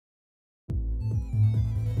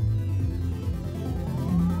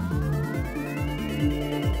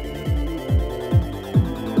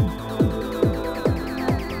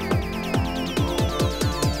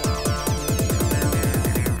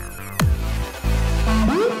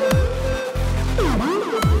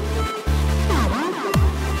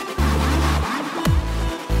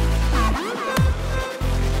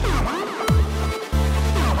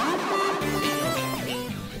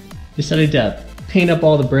decided to paint up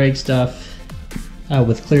all the brake stuff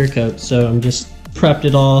with clear coat. So I'm just prepped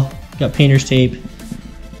it all, got painter's tape,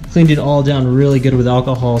 cleaned it all down really good with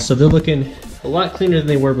alcohol. So they're looking a lot cleaner than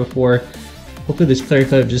they were before. Hopefully this clear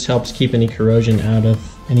coat just helps keep any corrosion out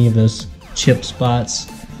of any of those chip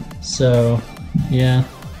spots. So yeah,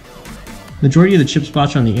 majority of the chip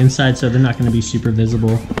spots are on the inside, so they're not going to be super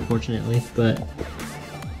visible, fortunately. But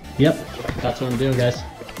yep, that's what I'm doing, guys.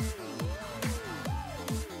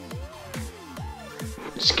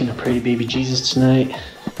 Just gonna pray to baby Jesus tonight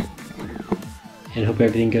and hope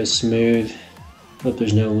everything goes smooth. Hope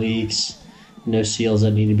there's no leaks, no seals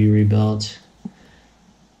that need to be rebuilt.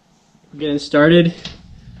 We're getting started.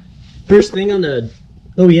 First thing on the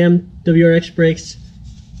OEM WRX brakes,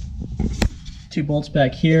 2 bolts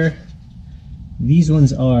back here. These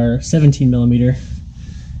ones are 17 millimeter,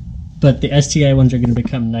 but the STI ones are going to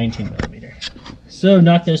become 19 millimeter. So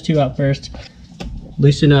knock those 2 out first,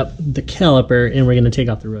 loosen up the caliper, and we're going to take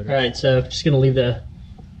off the rotor. Alright, so just going to leave the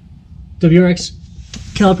WRX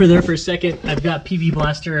caliper there for a second. I've got PV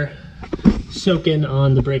Blaster soaking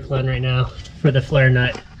on the brake line right now for the flare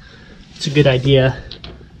nut. It's a good idea.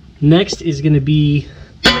 Next is going to be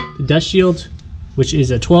the dust shield, which is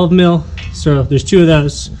a 12 mil. So there's 2 of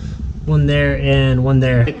those, one there and one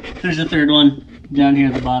there. There's a third one down here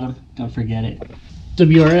at the bottom. Don't forget it.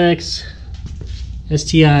 WRX,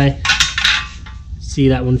 STI. See,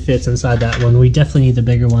 that one fits inside that one. We definitely need the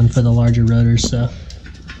bigger one for the larger rotors. So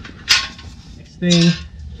next thing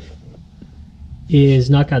is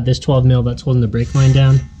knock out this 12 mil that's holding the brake line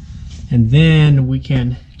down, and then we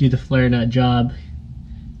can do the flare nut job,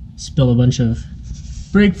 spill a bunch of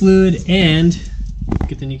brake fluid, and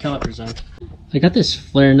get the new calipers on. I got this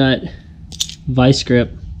flare nut vice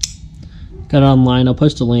grip, got it online. I'll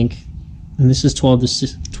post a link, and this is 12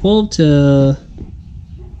 to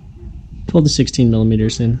 16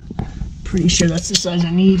 millimeters, and pretty sure that's the size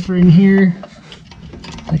I need for in here.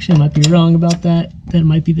 Actually, I might be wrong about that. That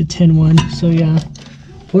might be the 10 one. So yeah,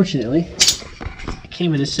 fortunately, it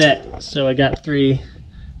came in a set, so I got 3,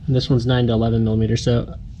 and this one's 9 to 11 millimeters.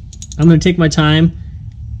 So I'm gonna take my time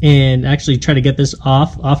and actually try to get this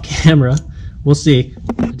off camera. We'll see.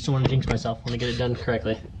 I just don't want to jinx myself. I want to get it done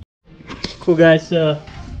correctly. Cool, guys. So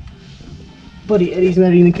buddy Eddie's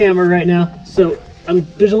editing the camera right now. So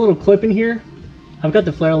there's a little clip in here. I've got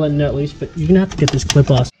the flare nut loose, but you're gonna have to get this clip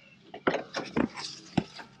off.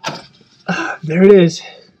 There it is.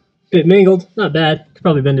 Bit mangled, not bad. Could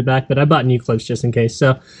probably bend it back, but I bought new clips just in case.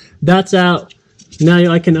 So that's out. Now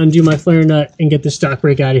I can undo my flare nut and get the stock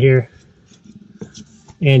brake out of here.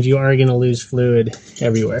 And you are gonna lose fluid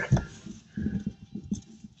everywhere.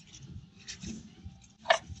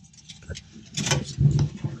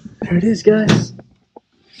 There it is, guys.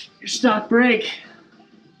 Your stock brake.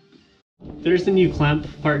 There's the new clamp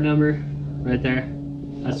part number right there.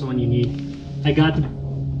 That's the one you need. I got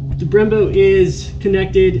the Brembo is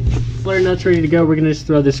connected, flare nuts ready to go. We're gonna just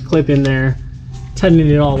throw this clip in there, tighten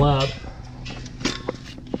it all up,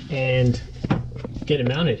 and get it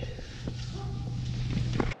mounted.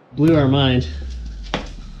 Blew our mind.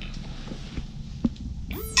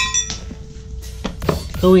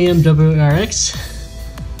 OEM WRX,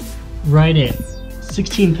 right at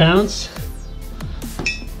 16 pounds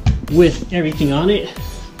with everything on it.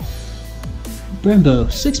 Brembo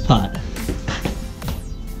 6-pot.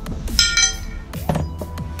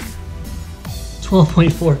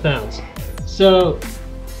 12.4 pounds. So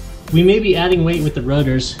we may be adding weight with the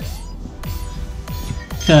rotors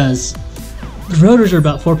because the rotors are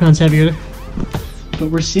about 4 pounds heavier,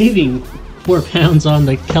 but we're saving 4 pounds on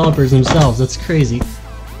the calipers themselves. That's crazy.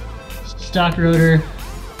 Stock rotor,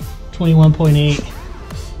 21.8.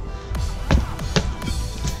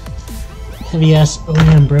 Heavy ass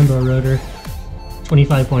OEM Brembo rotor,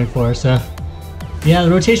 25.4. So yeah, the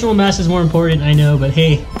rotational mass is more important, I know, but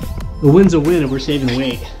hey, a win's a win and we're saving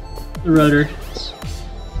weight. The rotor,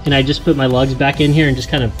 and I just put my lugs back in here and just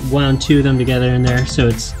kind of wound 2 of them together in there, so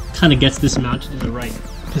it's kind of gets this mounted in the right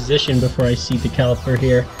position before I seat the caliper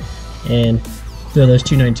here and throw those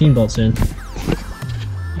 2 19 bolts in.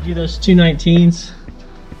 You do those 2 19s,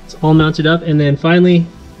 it's all mounted up, and then finally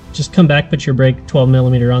just come back, put your brake 12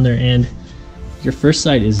 millimeter on there, and your first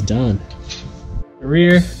sight is done. The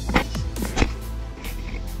rear,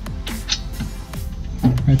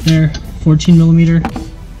 right there, 14 millimeter.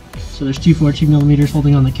 So there's 2 14 millimeters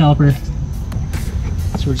holding on the caliper.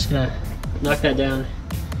 So we're just gonna knock that down,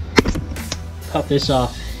 pop this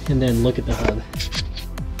off, and then look at the hub.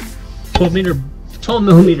 12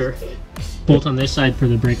 millimeter bolt on this side for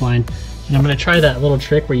the brake line. And I'm gonna try that little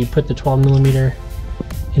trick where you put the 12 millimeter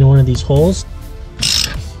in one of these holes.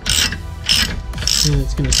 And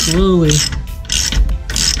it's gonna slowly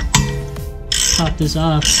pop this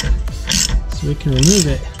off so we can remove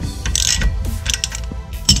it.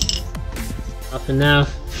 And now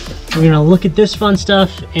we're gonna look at this fun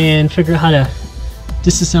stuff and figure out how to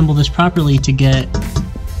disassemble this properly to get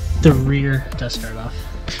the rear dust guard off.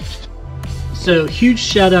 So huge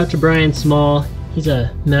shout out to Brian Small. He's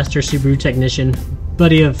a master Subaru technician,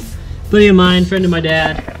 buddy of mine, friend of my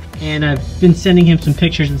dad, and I've been sending him some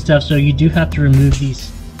pictures and stuff. So you do have to remove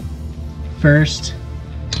these first.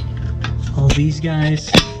 All these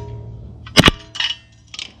guys,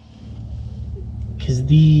 because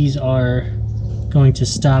these are going to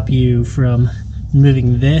stop you from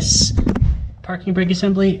removing this parking brake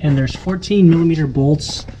assembly. And there's 14mm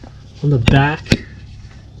bolts on the back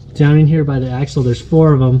down in here by the axle. There's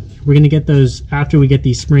 4 of them. We're going to get those after we get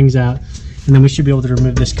these springs out, and then we should be able to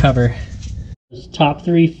remove this cover. Those top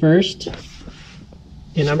 3 first,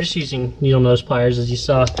 and I'm just using needle nose pliers as you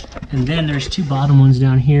saw, and then there's 2 bottom ones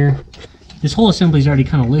down here. This whole assembly is already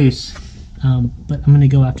kind of loose, but I'm going to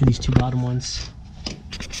go after these 2 bottom ones,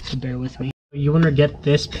 so bear with me. You want to get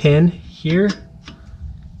this pin here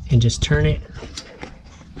and just turn it.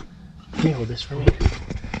 Can you hold this for me?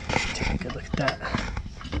 Take a good look at that.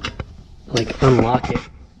 Like, unlock it,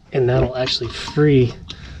 and that'll actually free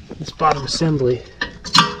this bottom assembly.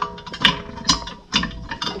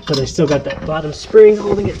 But I still got that bottom spring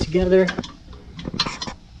holding it together.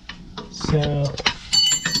 So,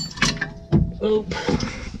 oop.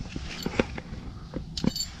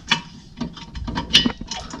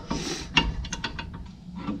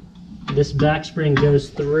 This back spring goes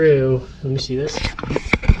through. Let me see this.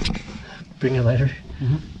 Bring a lighter.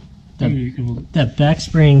 That back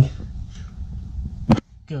spring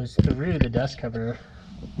goes through the dust cover.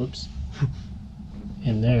 Whoops.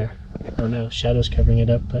 In there. Oh no, shadow's covering it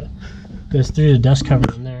up, but goes through the dust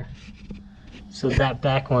cover in there. So that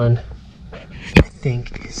back one, I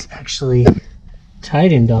think, is actually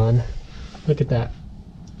tightened on. Look at that.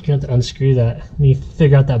 You have to unscrew that. Let me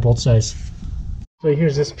figure out that bolt size. So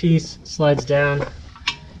here's this piece, slides down,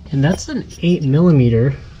 and that's an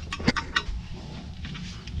 8mm.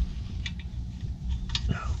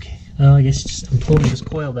 Okay, well, I guess just I'm pulling this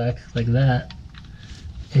coil back like that,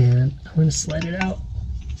 and I'm going to slide it out,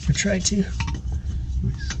 or try to.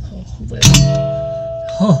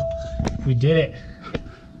 Oh, we did it.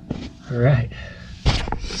 All right.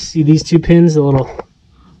 See these 2 pins, the little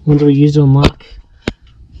ones we used to unlock?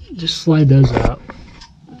 Just slide those out.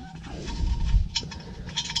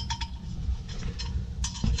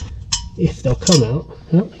 If they'll come out.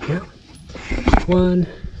 Oh, yeah. 1.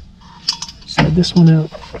 Slide this one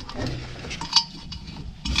out.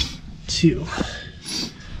 2.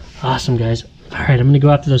 Awesome, guys. All right, I'm gonna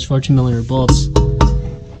go after those 14mm bolts.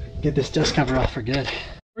 Get this dust cover off for good.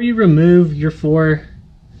 Before you remove your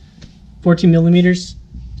 14mm,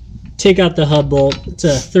 take out the hub bolt. It's a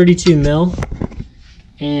 32mm,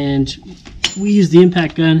 and we use the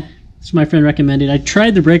impact gun. That's what my friend recommended. I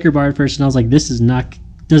tried the breaker bar at first, and I was like, this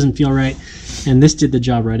doesn't feel right, and this did the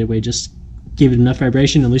job right away. Just gave it enough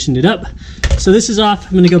vibration and loosened it up. So this is off.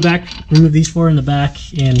 I'm gonna go back, remove these 4 in the back,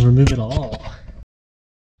 and remove it all.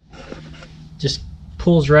 Just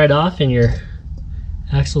pulls right off, and your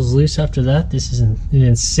axle's loose after that. This is an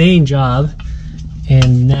insane job.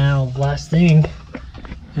 And now, last thing,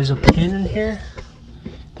 there's a pin in here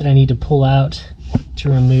that I need to pull out to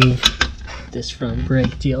remove this front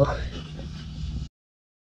brake deal.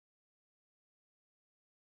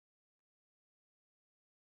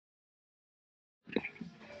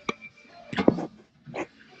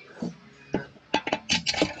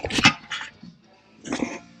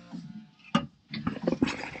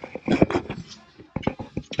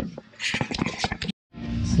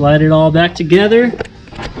 Slide it all back together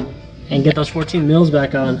and get those 14 mils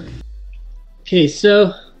back on. Okay,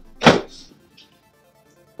 so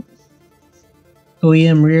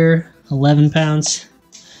OEM rear, 11 pounds.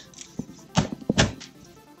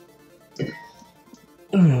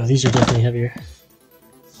 Oh, these are definitely heavier.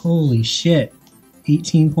 Holy shit,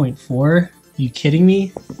 18.4? Are you kidding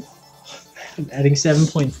me? I'm adding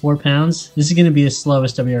 7.4 pounds. This is gonna be the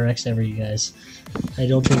slowest WRX ever, you guys. I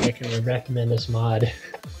don't think I can recommend this mod.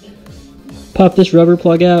 Pop this rubber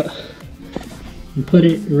plug out and put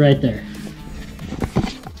it right there.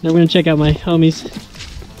 Now we're gonna check out my homie's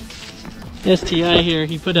STI here.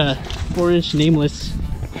 He put a 4-inch nameless.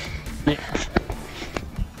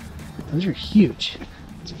 Those are huge.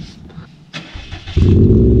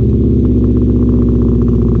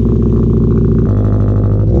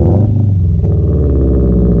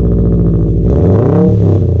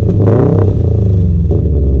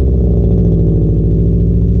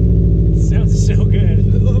 Sounds so good.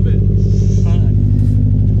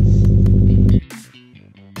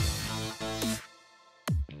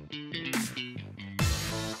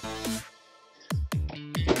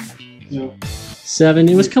 7.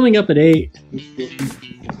 It was coming up at 8. I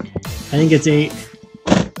think it's 8.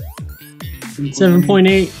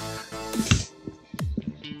 7.8.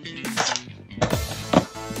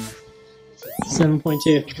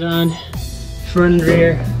 7.2. Done. Front and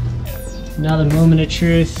rear. Now the moment of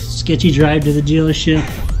truth. Sketchy drive to the dealership.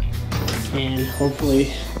 And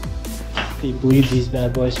hopefully they bleed these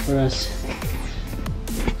bad boys for us.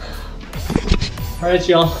 Alright,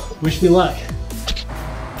 y'all. Wish me luck.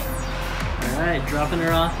 Alright, dropping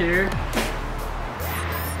her off here.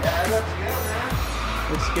 Yeah, it looks good, man.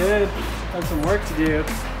 Looks good. Got some work to do.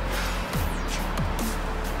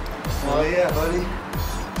 Oh yeah, buddy.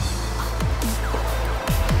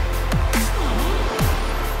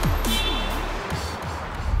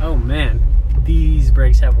 Oh man, these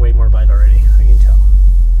brakes have way more bite already, I can tell.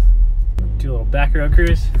 Do a little back road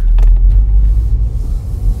cruise.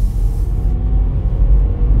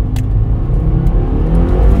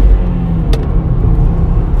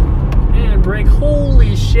 And brake,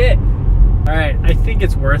 holy shit. All right, I think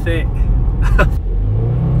it's worth it.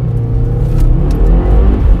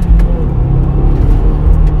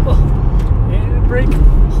 Oh, and brake,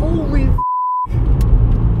 holy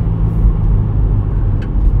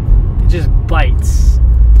just bites.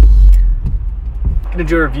 Gonna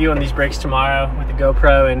do a review on these brakes tomorrow with the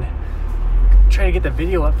GoPro and try to get the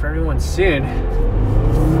video up for everyone soon. It's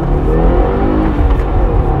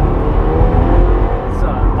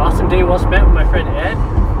an awesome day well spent with my friend Ed.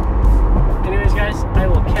 Anyways guys, I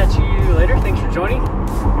will catch you later. Thanks for joining.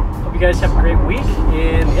 Hope you guys have a great week,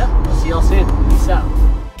 and yeah, I'll see y'all soon. Peace out.